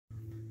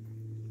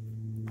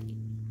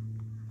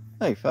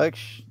Hey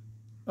folks,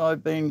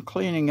 I've been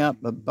cleaning up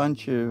a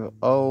bunch of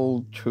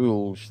old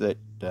tools that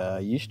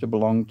used to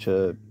belong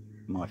to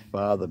my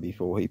father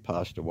before he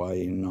passed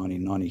away in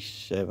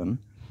 1997.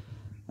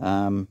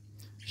 Some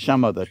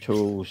of the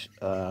tools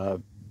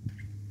are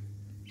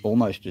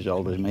almost as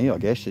old as me, I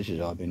guess.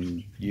 I've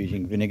been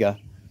using vinegar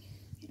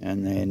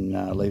and then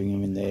leaving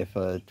them in there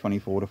for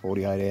 24 to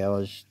 48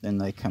 hours. Then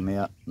they come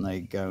out and they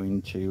go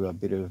into a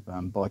bit of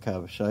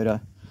bicarb of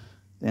soda.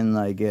 Then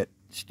they get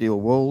steel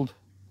wooled.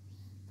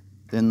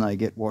 Then they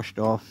get washed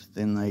off.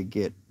 Then they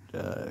get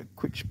a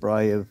quick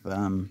spray of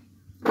the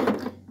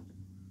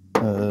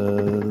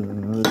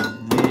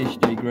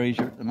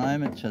degreaser at the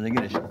moment, so they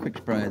get a quick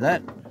spray of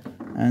that,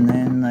 and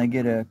then they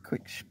get a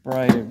quick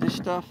spray of this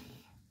stuff,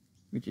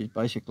 which is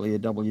basically a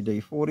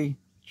WD-40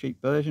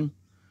 cheap version,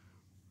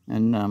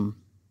 and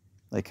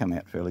they come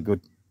out fairly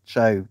good.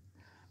 So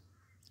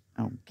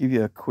I'll give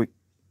you a quick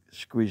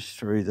squiz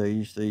through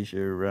these. These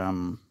are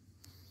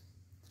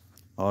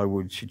I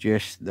would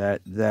suggest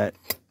that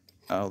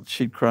old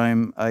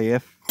Sidchrome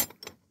AF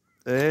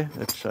there,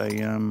 that's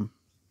a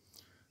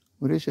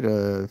what is it,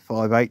 a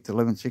 5/8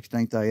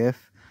 11/16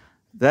 AF.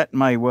 That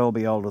may well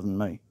be older than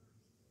me.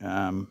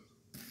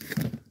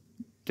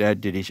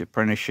 Dad did his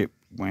apprenticeship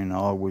when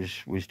I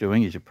was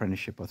doing his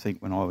apprenticeship, I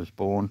think, when I was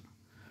born.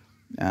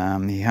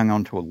 He hung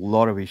on to a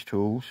lot of his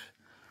tools.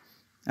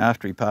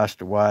 After he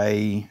passed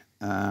away,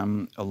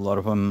 a lot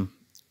of them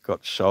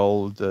got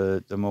sold,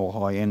 the more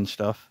high-end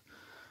stuff,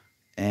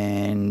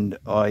 and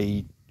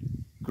I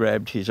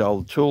grabbed his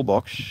old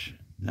toolbox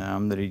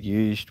that he'd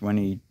used when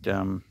he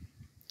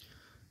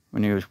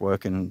was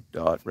working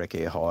at Wreck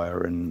Air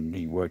Hire, and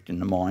he worked in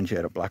the mines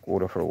out of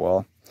Blackwater for a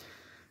while.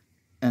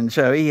 And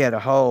so he had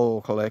a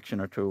whole collection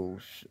of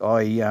tools.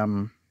 I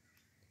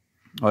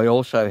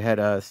also had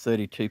a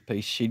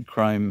 32-piece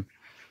Sidchrome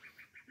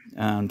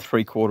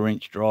 3/4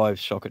 inch drive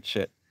socket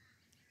set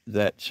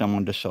that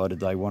someone decided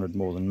they wanted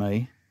more than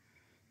me.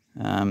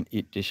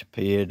 It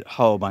disappeared. A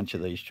whole bunch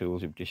of these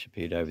tools have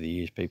disappeared over the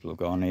years. People have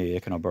gone, yeah,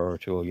 can I borrow a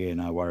tool? Yeah,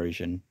 no worries,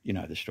 and you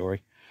know the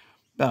story.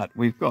 But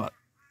we've got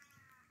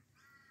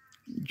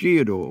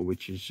GEDORE,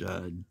 which is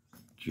a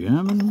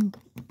German,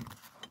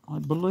 I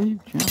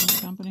believe, German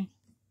company.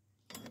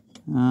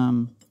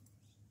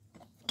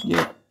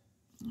 Yeah,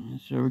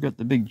 so we've got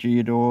the big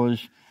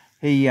GEDOREs.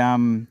 He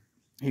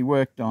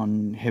worked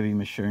on heavy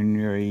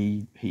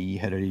machinery. He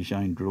had his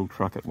own drill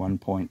truck at one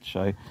point,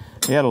 so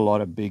he had a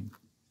lot of big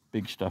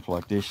stuff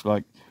like this,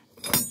 like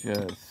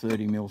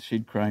 30mm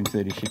Sidchrome,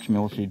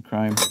 36mm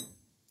Sidchrome,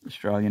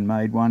 Australian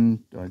made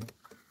one.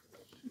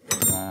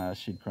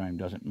 Sidchrome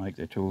doesn't make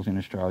their tools in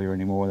Australia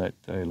anymore.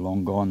 They're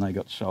long gone. They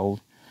got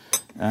sold.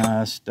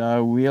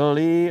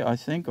 Stahlwille, I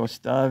think, or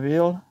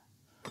Stahlwille.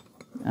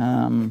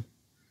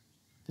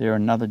 They're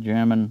another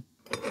German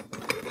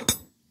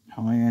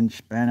high-end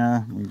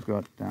spanner. We've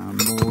got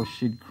more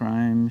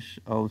Sidchromes,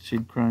 old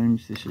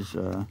Sidchromes. This is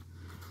an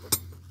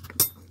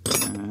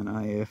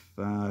AF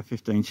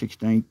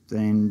 15/16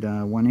 and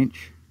 1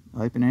 inch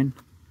open end.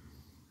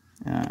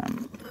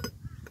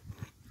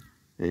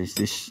 There's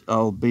this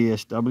old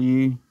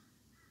BSW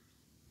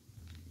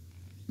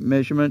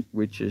measurement,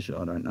 which is,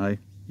 I don't know,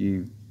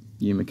 you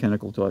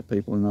mechanical type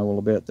people know all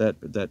about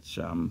that, but that's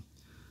yeah,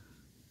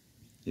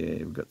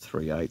 we've got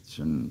 3/8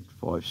 and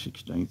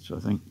 5/16, I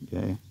think.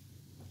 Yeah,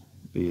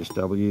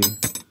 BSW.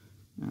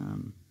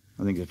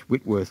 I think it's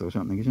Whitworth or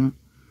something, isn't it?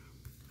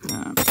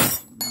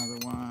 Another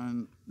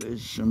one.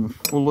 There's some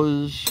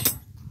Fullers.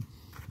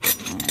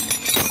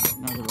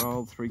 Another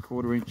old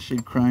 3/4 inch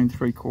Sidchrome,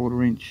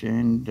 3/4 inch,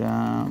 and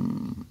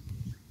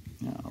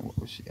what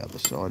was the other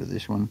side of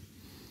this one?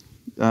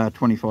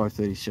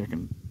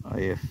 25/32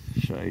 AF.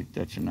 So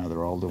that's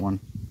another older one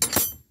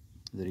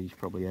that he's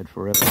probably had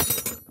forever.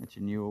 That's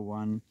a newer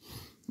one.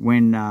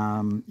 When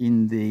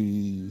in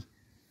the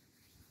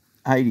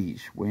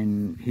 80s,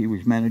 when he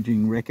was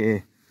managing Wreck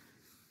Air,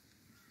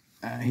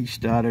 he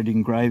started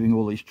engraving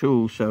all his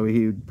tools, so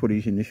he would put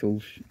his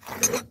initials,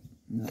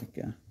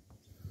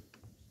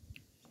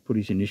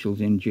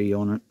 NG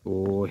on it,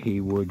 or he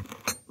would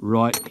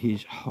write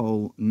his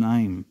whole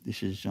name.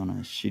 This is on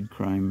a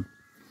Sidchrome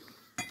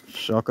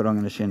socket. I'm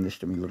going to send this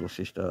to my little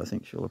sister. I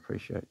think she'll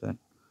appreciate that.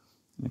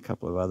 And a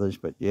couple of others.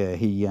 But yeah,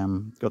 he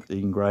got the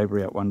engraver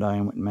out one day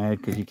and went mad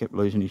because he kept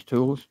losing his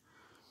tools,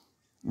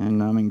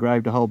 and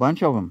engraved a whole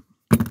bunch of them.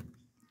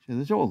 So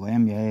there's all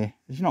them. Yeah,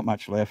 there's not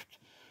much left.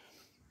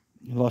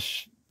 He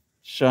lost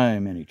so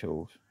many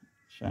tools.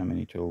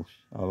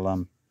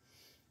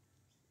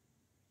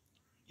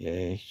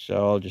 Yeah,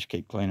 so I'll just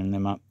keep cleaning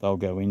them up. They'll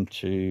go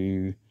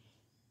into,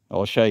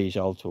 I'll show you his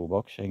old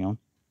toolbox, hang on.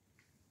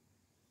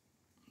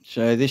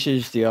 So this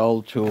is the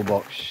old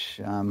toolbox.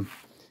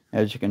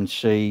 As you can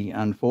see,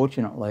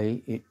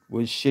 unfortunately, it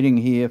was sitting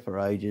here for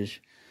ages,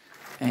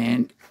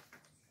 and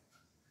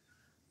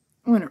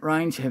when it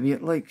rains heavy,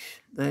 it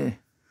leaks there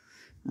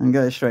and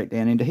goes straight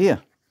down into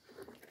here.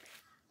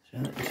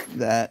 So that's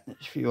that.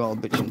 There's a few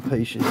old bits and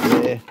pieces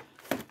there.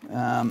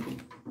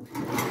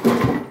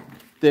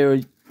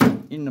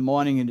 In the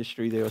mining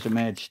industry, there was a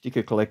mad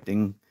sticker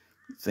collecting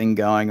thing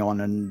going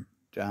on, and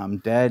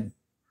Dad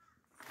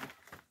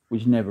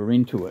was never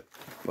into it,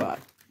 but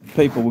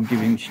people would give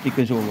him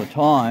stickers all the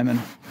time, and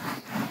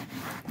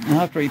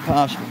after he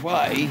passed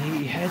away,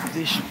 he had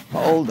this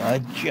folder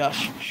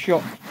just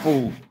chock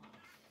full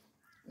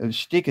of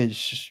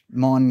stickers,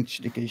 mining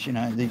stickers, you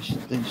know, these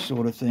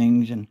sort of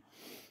things, and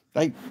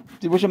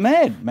there was a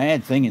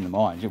mad thing in the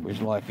mines. It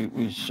was,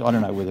 I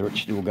don't know whether it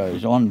still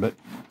goes on, but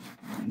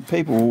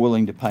people were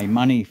willing to pay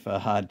money for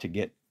hard to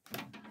get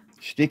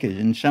stickers,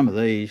 and some of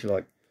these,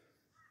 like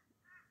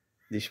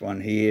this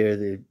one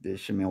here,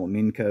 there's some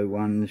Alminco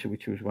ones,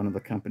 which was one of the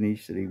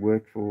companies that he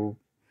worked for.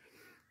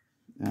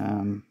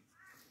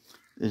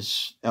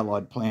 There's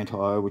Allied Plant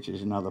Hire, which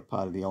is another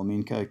part of the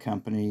Alminco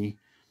company.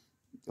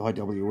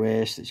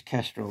 IWS, there's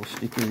Castrol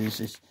stickers,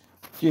 there's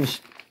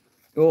just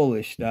all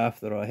this stuff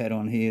that I had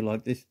on here,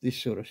 like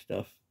this sort of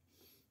stuff.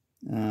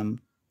 And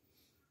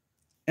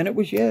it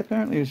was, yeah,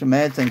 apparently it was a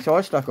mad thing. So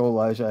I stuck all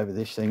those over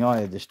this thing. I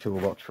had this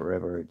toolbox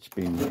forever. It's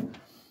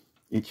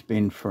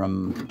been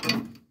from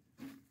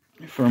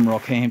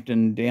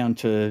Rockhampton down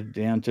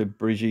to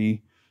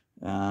Brizzy,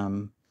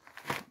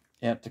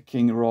 out to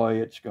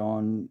Kingaroy. It's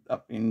gone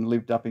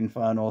lived up in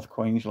far north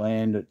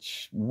Queensland.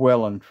 It's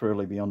well and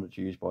truly beyond its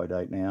use by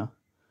date now.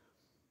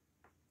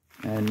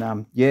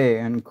 And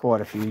yeah, and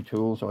quite a few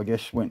tools, I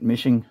guess, went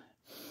missing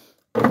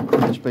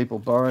as people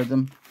borrowed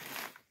them.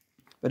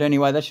 But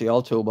anyway, that's the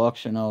old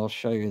toolbox, and I'll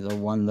show you the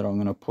one that I'm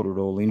going to put it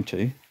all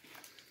into,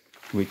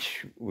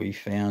 which we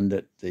found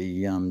at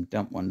the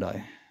dump one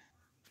day.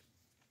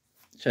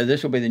 So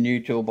this will be the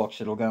new toolbox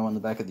that'll go on the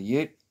back of the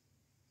ute.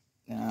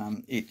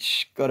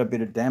 It's got a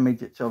bit of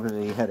damage. It's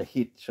obviously had a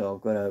hit, so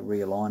I've got to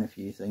realign a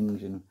few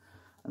things and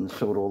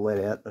sort all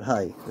that out. But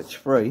hey, it's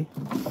free.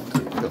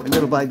 Got my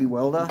little baby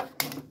welder,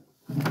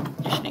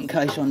 just in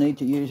case I need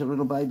to use a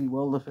little baby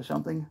welder for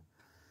something.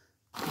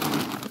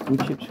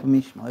 Wood chips for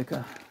me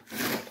smoker.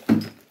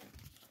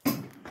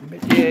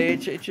 But yeah,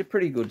 it's a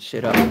pretty good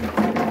setup.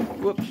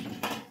 Whoops,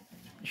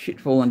 shit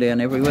falling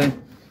down everywhere.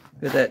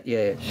 But that, yeah,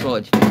 it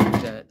slides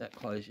down, that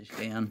closes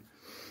down.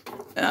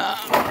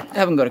 I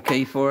haven't got a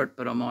key for it,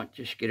 but I might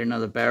just get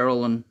another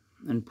barrel and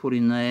put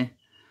in there.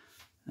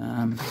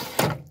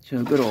 So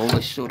I've got all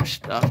this sort of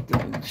stuff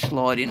that will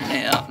slide in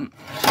and out. And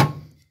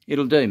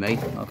it'll do me.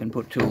 I can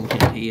put tools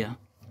in here,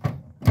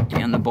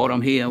 down the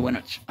bottom here when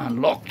it's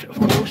unlocked, of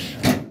course.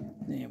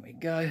 There we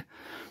go.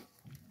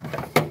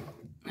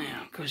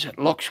 Now, because it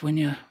locks when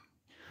you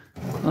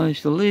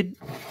close the lid.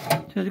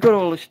 So it's got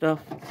all this stuff.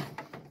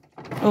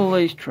 All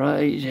these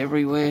trays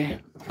everywhere.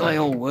 They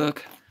all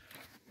work.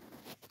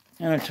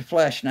 And it's a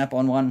flash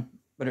snap-on one,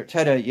 but it's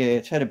had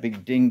a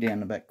big ding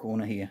down the back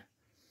corner here.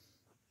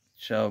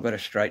 So I've got to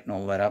straighten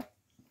all that up.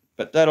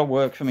 But that'll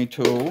work for me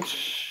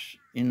tools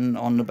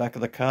on the back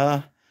of the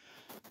car.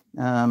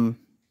 I've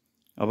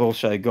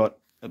also got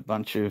a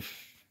bunch of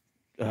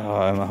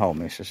a whole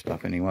mess of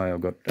stuff anyway.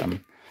 I've got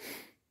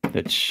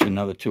that's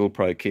another Tool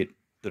Pro kit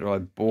that I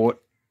bought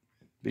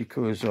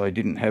because I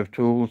didn't have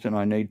tools and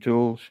I need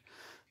tools.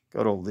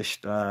 Got all this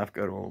stuff,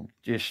 got all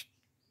just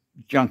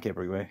junk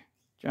everywhere.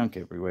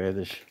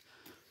 There's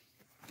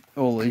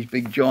all these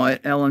big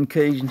giant Allen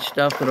keys and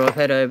stuff that I've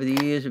had over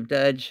the years of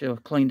Dad's, so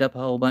I've cleaned up a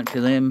whole bunch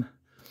of them.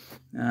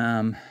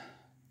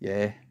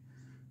 Yeah,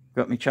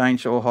 got my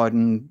chainsaw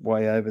hiding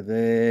way over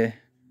there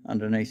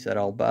underneath that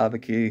old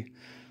barbecue.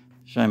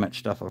 So much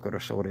stuff I've got to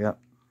sort out.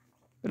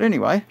 But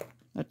anyway,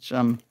 that's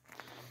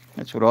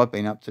what I've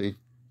been up to the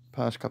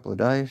past couple of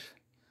days.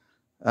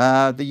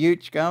 The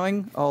ute's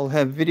going. I'll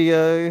have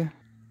video.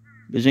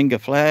 Bazinga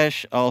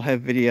flash. I'll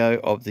have video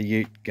of the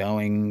ute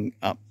going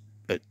up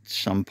at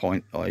some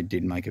point. I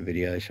did make a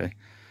video, so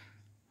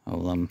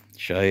I'll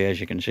show you.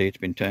 As you can see, it's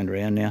been turned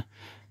around now.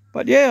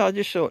 But yeah, I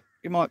just thought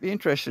you might be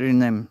interested in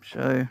them.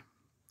 So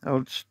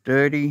old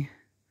Sturdy.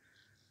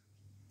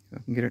 If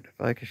I can get it to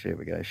focus, there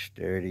we go.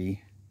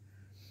 Sturdy.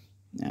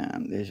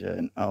 There's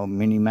an old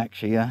Mini Max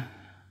here.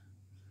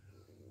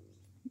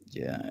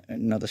 Yeah,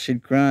 another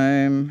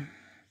Sidchrome.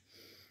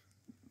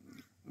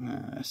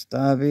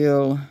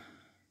 Stahlwille.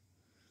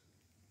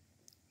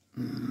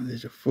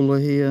 There's a Fuller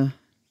here.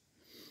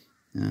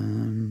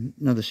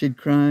 Another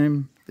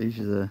Sidchrome. These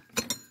are the...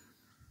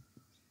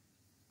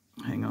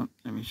 Hang on,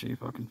 let me see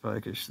if I can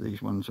focus.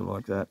 These ones are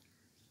like that.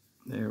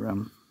 They're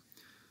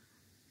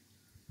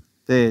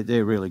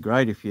really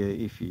great if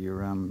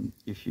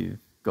you've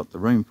got the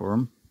room for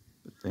them,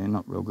 but they're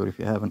not real good if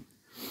you haven't.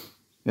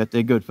 But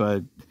they're good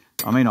for,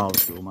 I mean, old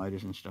school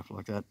motors and stuff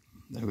like that.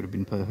 They would have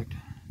been perfect.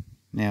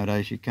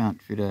 Nowadays you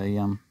can't fit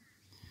a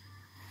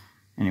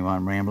anyway,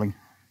 I'm rambling.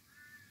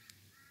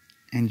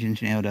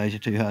 Engines nowadays are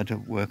too hard to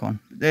work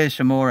on. But there's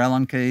some more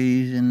Allen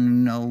keys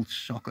and old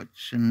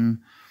sockets and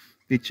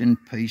bits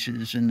and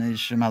pieces, and there's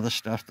some other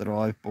stuff that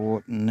I've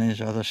bought, and there's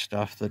other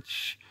stuff that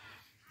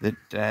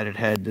Dad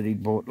had that he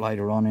bought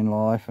later on in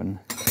life, and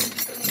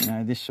you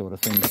know, this sort of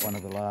thing. One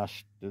of the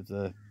last of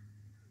the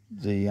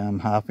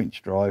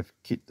 1/2-inch drive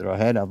kit that I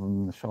had, other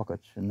than the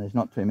sockets, and there's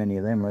not too many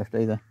of them left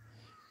either.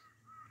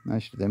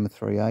 Most of them are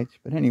 3/8.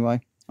 But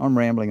anyway, I'm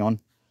rambling on.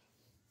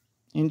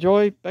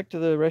 Enjoy. Back to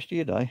the rest of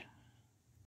your day.